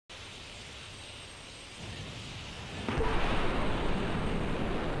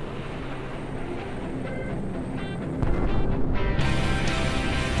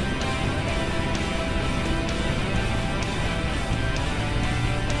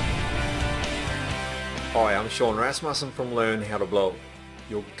Hi, I'm Sean Rasmussen from Learn How to Blog.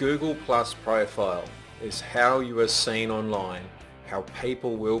 Your Google Plus profile is how you are seen online, how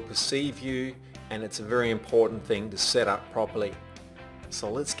people will perceive you, and it's a very important thing to set up properly.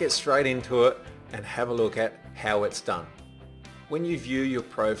 So let's get straight into it and have a look at how it's done. When you view your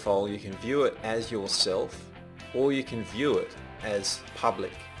profile, you can view it as yourself or you can view it as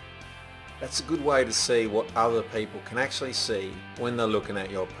public. That's a good way to see what other people can actually see when they're looking at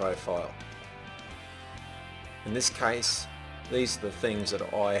your profile. In this case, these are the things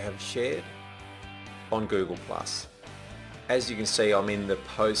that I have shared on Google Plus. As you can see, I'm in the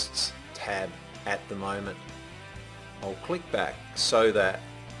Posts tab at the moment. I'll click back so that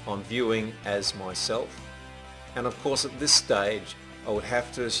I'm viewing as myself. And of course at this stage, I would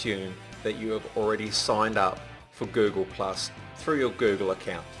have to assume that you have already signed up for Google Plus through your Google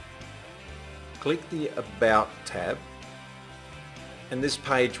account. Click the About tab. And this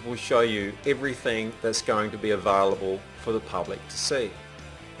page will show you everything that's going to be available for the public to see,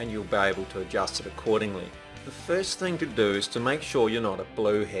 and you'll be able to adjust it accordingly. The first thing to do is to make sure you're not a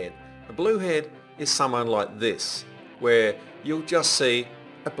blue head. A blue head is someone like this, where you'll just see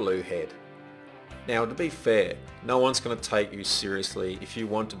a blue head. Now, to be fair, no one's going to take you seriously if you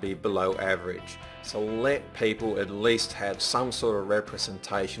want to be below average, so let people at least have some sort of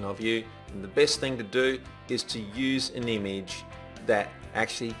representation of you, and the best thing to do is to use an image that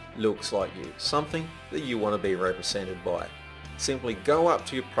actually looks like you, something that you want to be represented by. Simply go up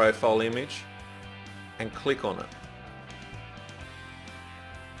to your profile image and click on it.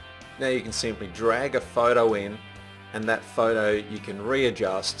 Now you can simply drag a photo in, and that photo you can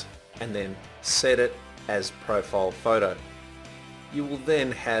readjust and then set it as profile photo. You will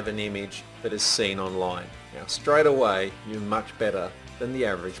then have an image that is seen online. Now straight away you're much better than the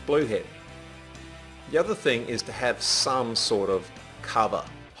average blue head. The other thing is to have some sort of cover.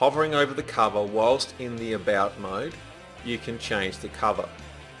 Hovering over the cover whilst in the About mode, you can change the cover.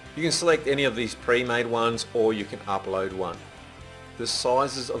 You can select any of these pre-made ones or you can upload one. The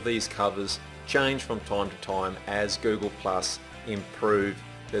sizes of these covers change from time to time as Google Plus improve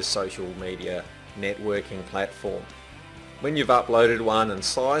their social media networking platform. When you've uploaded one and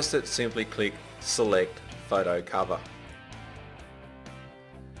sized it, simply click Select Photo Cover.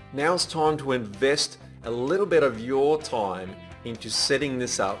 Now it's time to invest a little bit of your time into setting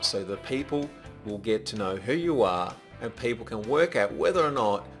this up so that people will get to know who you are and people can work out whether or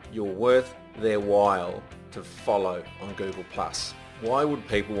not you're worth their while to follow on Google Plus. Why would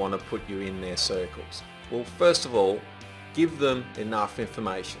people want to put you in their circles? Well, first of all, give them enough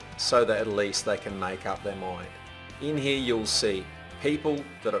information so that at least they can make up their mind. In here you'll see people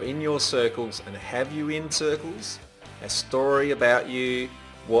that are in your circles and have you in circles, a story about you,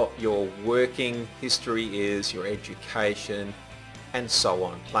 what your working history is, your education, and so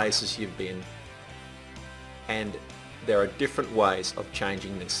on, places you've been. And there are different ways of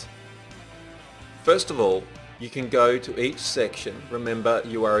changing this. First of all, you can go to each section. Remember,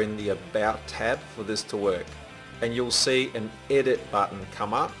 you are in the About tab for this to work, and you'll see an Edit button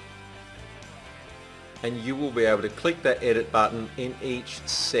come up, and you will be able to click that Edit button in each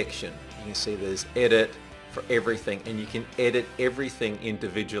section. You can see there's Edit for everything, and you can edit everything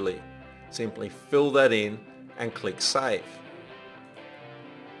individually. Simply fill that in and click Save.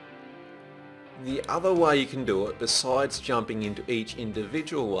 The other way you can do it, besides jumping into each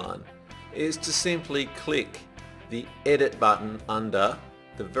individual one, is to simply click the Edit button under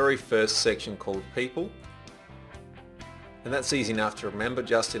the very first section called People. And that's easy enough to remember,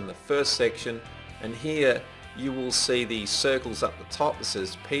 just in the first section. And here you will see the circles up the top that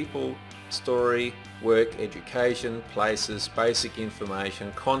says People, Story, Work, Education, Places, Basic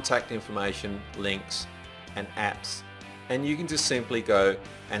Information, Contact Information, Links, and Apps. And you can just simply go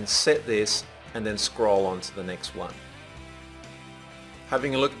and set this and then scroll on to the next one.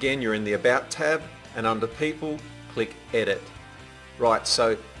 Having a look again, you're in the About tab, and under People, click Edit. Right,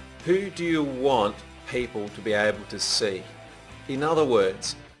 so who do you want people to be able to see? In other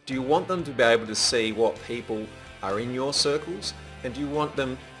words, do you want them to be able to see what people are in your circles? And do you want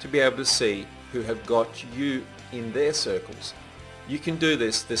them to be able to see who have got you in their circles? You can do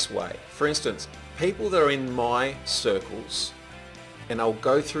this way. For instance, people that are in my circles, and I'll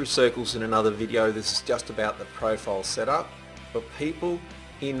go through circles in another video, this is just about the profile setup, but people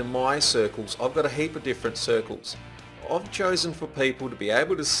in my circles, I've got a heap of different circles. I've chosen for people to be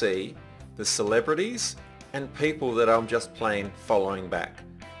able to see the celebrities and people that I'm just plain following back.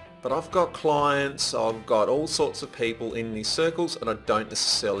 But I've got clients, I've got all sorts of people in these circles, and I don't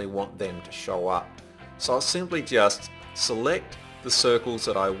necessarily want them to show up. So I'll simply just select the circles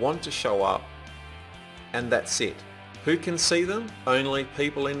that I want to show up, and that's it. Who can see them? Only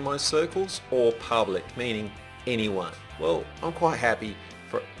people in my circles, or public, meaning anyone. Well, I'm quite happy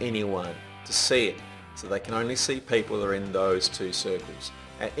for anyone to see it. So they can only see people that are in those two circles.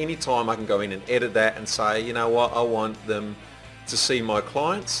 At any time I can go in and edit that and say, you know what, I want them to see my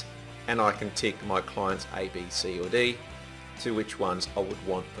clients, and I can tick my clients A, B, C or D to which ones I would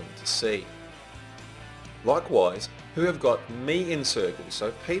want them to see. Likewise, who have got me in circles,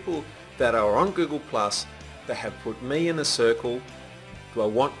 so people that are on Google Plus that have put me in a circle, do I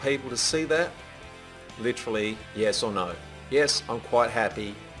want people to see that? Literally yes or no. Yes, I'm quite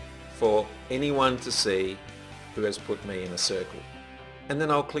happy for anyone to see who has put me in a circle. And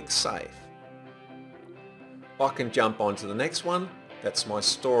then I'll click save. I can jump on to the next one. That's my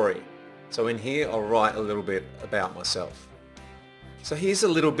story. So in here I'll write a little bit about myself. So here's a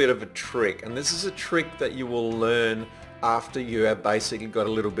little bit of a trick, and this is a trick that you will learn after you have basically got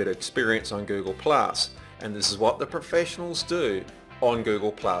a little bit of experience on Google Plus. And this is what the professionals do on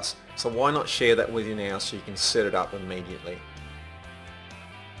Google Plus. So why not share that with you now so you can set it up immediately.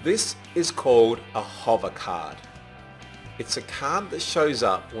 This is called a HoverCard. It's a card that shows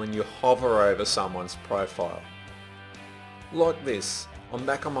up when you hover over someone's profile. Like this. I'm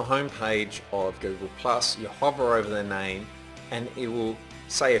back on my home page of Google Plus. You hover over their name and it will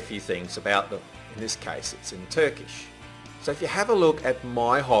say a few things about them. In this case it's in Turkish. So if you have a look at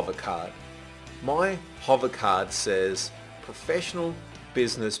my HoverCard says professional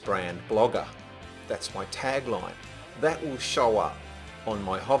business brand blogger. That's my tagline. That will show up on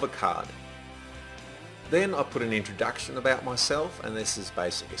my HoverCard. Then I put an introduction about myself, and this is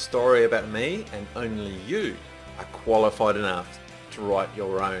basically a story about me, and only you are qualified enough to write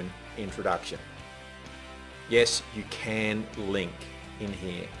your own introduction. Yes, you can link in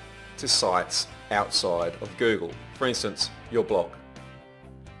here to sites outside of Google. For instance, your blog.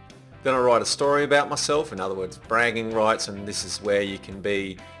 Then I write a story about myself, in other words, bragging rights, and this is where you can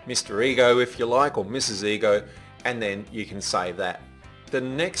be Mr. Ego if you like, or Mrs. Ego, and then you can save that. The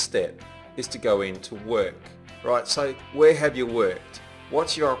next step is to go into work, right? So where have you worked?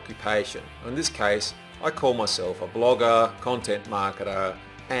 What's your occupation? In this case, I call myself a blogger, content marketer,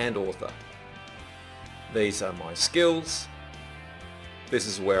 and author. These are my skills. This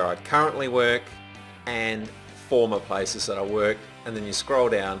is where I currently work and former places that I worked, and then you scroll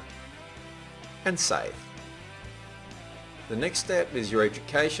down and save. The next step is your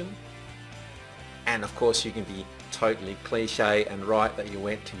education, and of course you can be totally cliche and write that you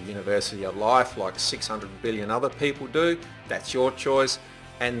went to University of Life like 600 billion other people do. That's your choice,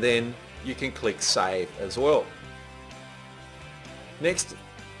 and then you can click save as well. Next,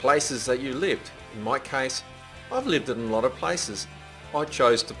 places that you lived. In my case, I've lived in a lot of places. I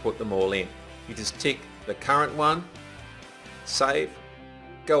chose to put them all in. You just tick the current one, save,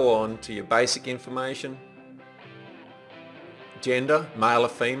 go on to your basic information, gender, male or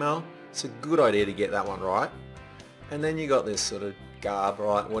female. It's a good idea to get that one right. And then you got this sort of garb,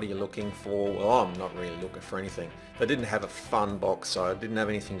 right? What are you looking for? Well, I'm not really looking for anything. They didn't have a fun box, so I didn't have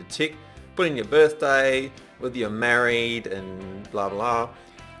anything to tick. Put in your birthday, whether you're married, and blah blah,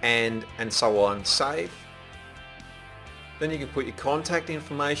 and so on. Save. Then you can put your contact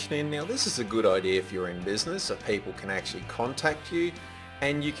information in. Now this is a good idea if you're in business, so people can actually contact you,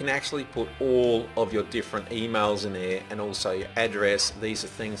 and you can actually put all of your different emails in there, and also your address. These are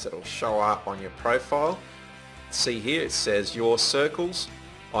things that will show up on your profile. See here, it says your circles.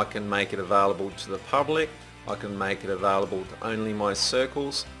 I can make it available to the public. I can make it available to only my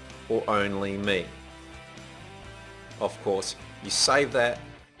circles or only me. Of course, you save that,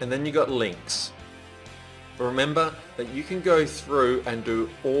 and then you got links. Remember that you can go through and do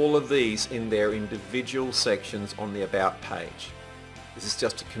all of these in their individual sections on the About page. This is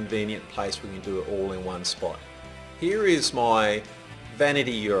just a convenient place where you can do it all in one spot. Here is my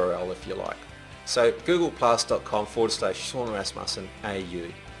vanity URL, if you like. So googleplus.com/Sean Rasmussen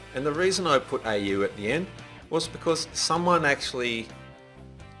AU. And the reason I put AU at the end was because someone actually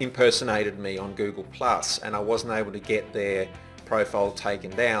impersonated me on Google Plus and I wasn't able to get their profile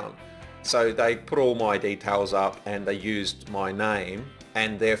taken down. So they put all my details up and they used my name,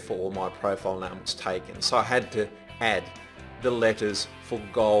 and therefore my profile name was taken. So I had to add the letters for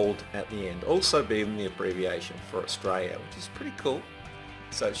gold at the end, also being the abbreviation for Australia, which is pretty cool.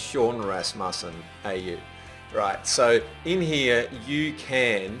 So Sean Rasmussen AU. Right, so in here you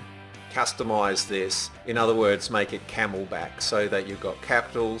can customize this, in other words make it camelback, so that you've got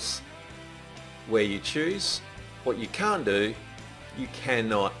capitals where you choose. What you can't do, you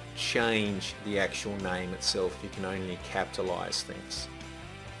cannot change the actual name itself, you can only capitalize things.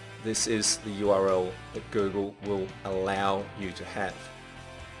 This is the URL that Google will allow you to have.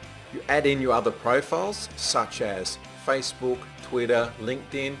 You add in your other profiles such as Facebook, Twitter,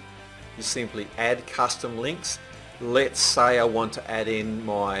 LinkedIn. You simply add custom links. Let's say I want to add in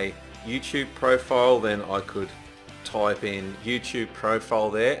my YouTube profile, then I could type in YouTube profile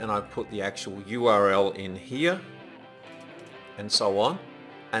there and I put the actual URL in here and so on,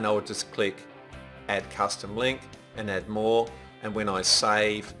 and I would just click add custom link and add more, and when I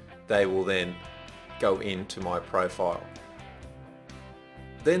save they will then go into my profile.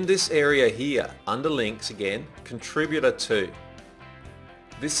 Then this area here under links again, contributor to.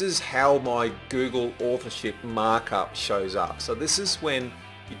 This is how my Google authorship markup shows up. So this is when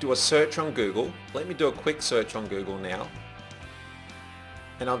you do a search on Google. Let me do a quick search on Google now.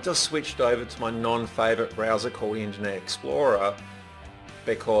 And I've just switched over to my non-favorite browser called Internet Explorer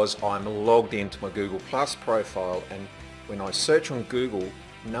because I'm logged into my Google Plus profile, and when I search on Google,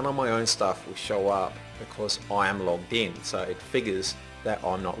 none of my own stuff will show up because I am logged in. So it figures that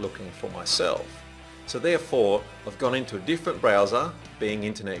I'm not looking for myself. So therefore, I've gone into a different browser, being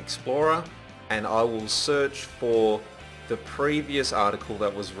Internet Explorer, and I will search for the previous article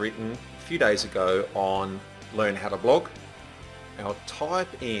that was written a few days ago on Learn How to Blog. I'll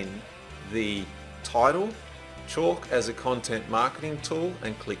type in the title, chalk as a content marketing tool,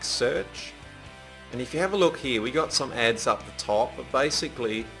 and click search. And if you have a look here, we got some ads up the top, but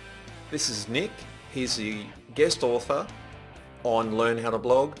basically this is Nick. He's the guest author on Learn How to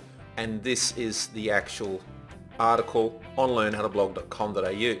Blog, and this is the actual article on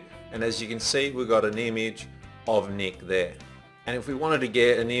learnhowtoblog.com.au. And as you can see, we've got an image of Nick there. And if we wanted to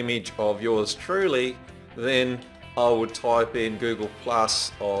get an image of yours truly, then I would type in Google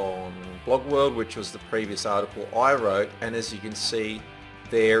Plus on Blog World, which was the previous article I wrote, and as you can see,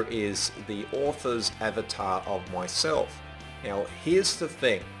 there is the author's avatar of myself. Now here's the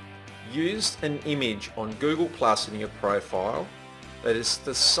thing. Use an image on Google Plus in your profile that is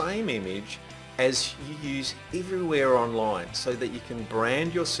the same image as you use everywhere online, so that you can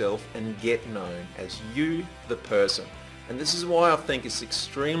brand yourself and get known as you, the person. And this is why I think it's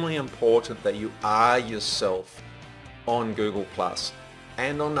extremely important that you are yourself on Google Plus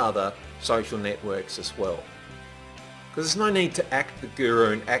and on other social networks as well. Because there's no need to act the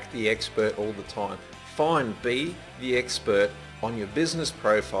guru and act the expert all the time. Fine, be the expert on your business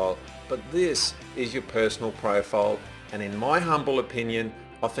profile, but this is your personal profile, and in my humble opinion,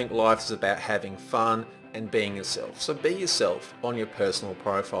 I think life is about having fun and being yourself. So be yourself on your personal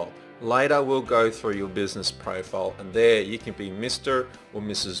profile. Later we'll go through your business profile, and there you can be Mr. or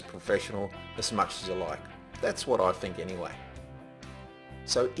Mrs. Professional as much as you like. That's what I think anyway.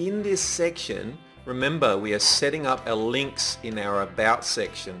 So in this section, remember we are setting up our links in our About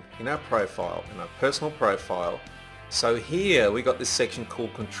section, in our profile, in our personal profile. So here we got this section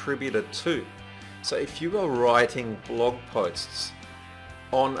called Contributor To. So if you are writing blog posts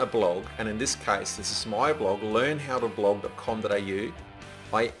on a blog, and in this case this is my blog, learnhowtoblog.com.au,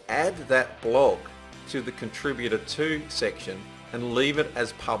 I add that blog to the Contributor To section and leave it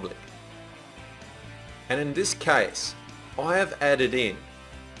as public. And in this case, I have added in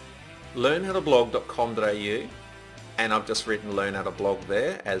learnhowtoblog.com.au, and I've just written Learn How to Blog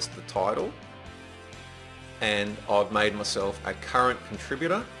there as the title, and I've made myself a current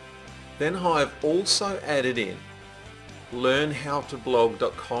contributor. Then I've also added in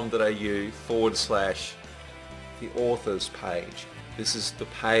learnhowtoblog.com.au / the authors page. This is the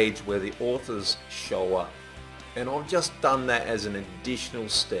page where the authors show up, and I've just done that as an additional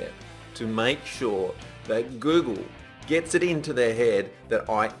step to make sure that Google gets it into their head that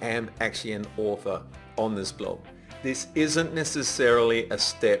I am actually an author on this blog. This isn't necessarily a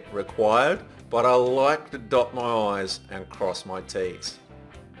step required, but I like to dot my I's and cross my T's.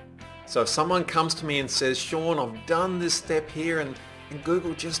 So if someone comes to me and says, Sean, I've done this step here and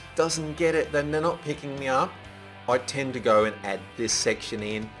Google just doesn't get it, then they're not picking me up, I tend to go and add this section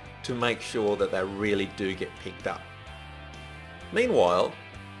in to make sure that they really do get picked up. Meanwhile,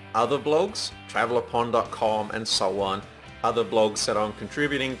 other blogs, travelupon.com and so on, other blogs that I'm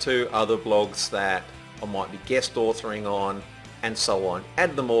contributing to, other blogs that I might be guest authoring on, and so on.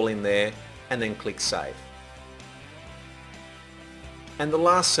 Add them all in there and then click Save. And the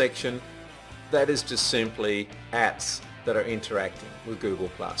last section, that is just simply apps that are interacting with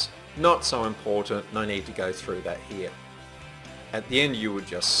Google+. Not so important, no need to go through that here. At the end you would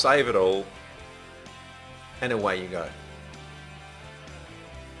just save it all and away you go.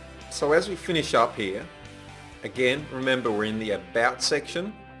 So as we finish up here, again, remember we're in the About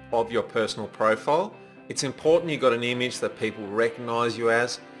section of your personal profile. It's important you've got an image that people recognize you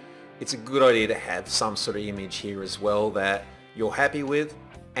as. It's a good idea to have some sort of image here as well that you're happy with,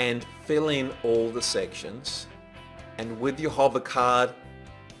 and fill in all the sections. And with your HoverCard,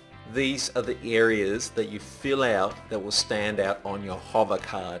 these are the areas that you fill out that will stand out on your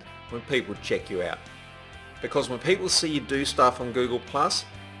HoverCard when people check you out. Because when people see you do stuff on Google Plus,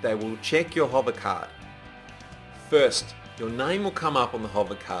 they will check your HoverCard. First, your name will come up on the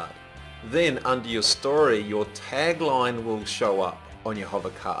HoverCard. Then under your story, your tagline will show up on your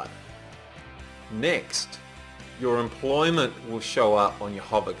HoverCard. Next, your employment will show up on your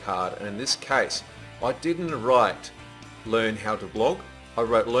HoverCard, and in this case, I didn't write learn how to blog, I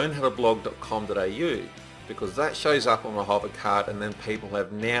wrote learnhowtoblog.com.au because that shows up on my HoverCard, and then people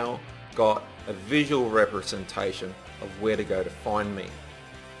have now got a visual representation of where to go to find me.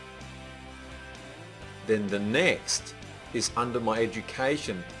 Then the next is under my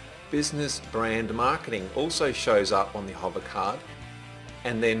education. Business brand marketing also shows up on the HoverCard,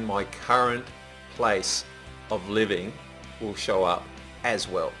 and then my current place of living will show up as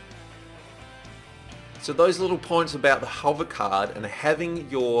well. So those little points about the HoverCard and having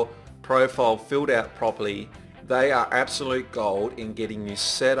your profile filled out properly, they are absolute gold in getting you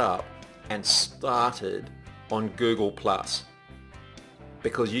set up and started on Google Plus.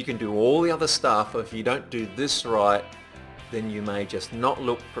 Because you can do all the other stuff, if you don't do this right, then you may just not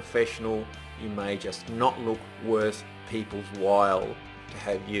look professional, you may just not look worth people's while to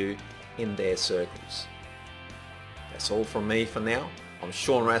have you in their circles. That's all from me for now. I'm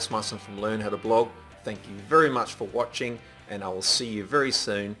Sean Rasmussen from Learn How to Blog. Thank you very much for watching, and I will see you very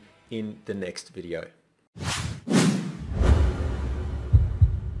soon in the next video.